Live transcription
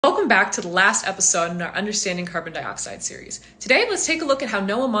Welcome back to the last episode in our Understanding Carbon Dioxide series. Today, let's take a look at how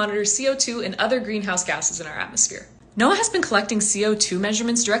NOAA monitors CO2 and other greenhouse gases in our atmosphere. NOAA has been collecting CO2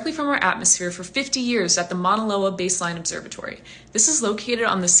 measurements directly from our atmosphere for 50 years at the Mauna Loa Baseline Observatory. This is located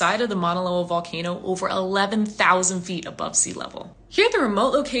on the side of the Mauna Loa volcano over 11,000 feet above sea level. Here, the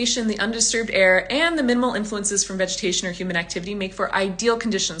remote location, the undisturbed air, and the minimal influences from vegetation or human activity make for ideal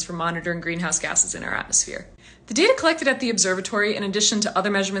conditions for monitoring greenhouse gases in our atmosphere. The data collected at the observatory, in addition to other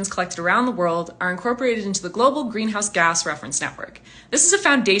measurements collected around the world, are incorporated into the Global Greenhouse Gas Reference Network. This is a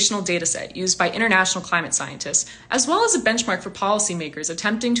foundational dataset used by international climate scientists, as well as a benchmark for policymakers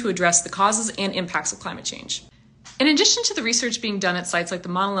attempting to address the causes and impacts of climate change. In addition to the research being done at sites like the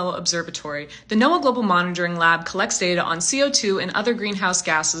Mauna Loa Observatory, the NOAA Global Monitoring Lab collects data on CO2 and other greenhouse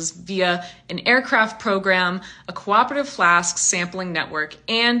gases via an aircraft program, a cooperative flask sampling network,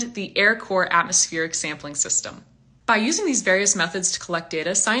 and the Air Core atmospheric sampling system. By using these various methods to collect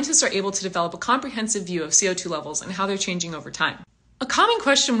data, scientists are able to develop a comprehensive view of CO2 levels and how they're changing over time. A common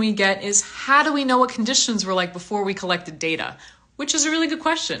question we get is, how do we know what conditions were like before we collected data? Which is a really good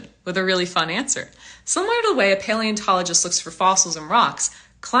question, with a really fun answer. Similar to the way a paleontologist looks for fossils in rocks,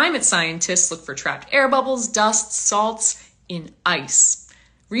 climate scientists look for trapped air bubbles, dust, salts in ice.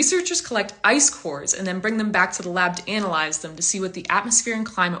 Researchers collect ice cores and then bring them back to the lab to analyze them to see what the atmosphere and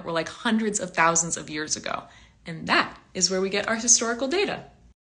climate were like hundreds of thousands of years ago. And that is where we get our historical data.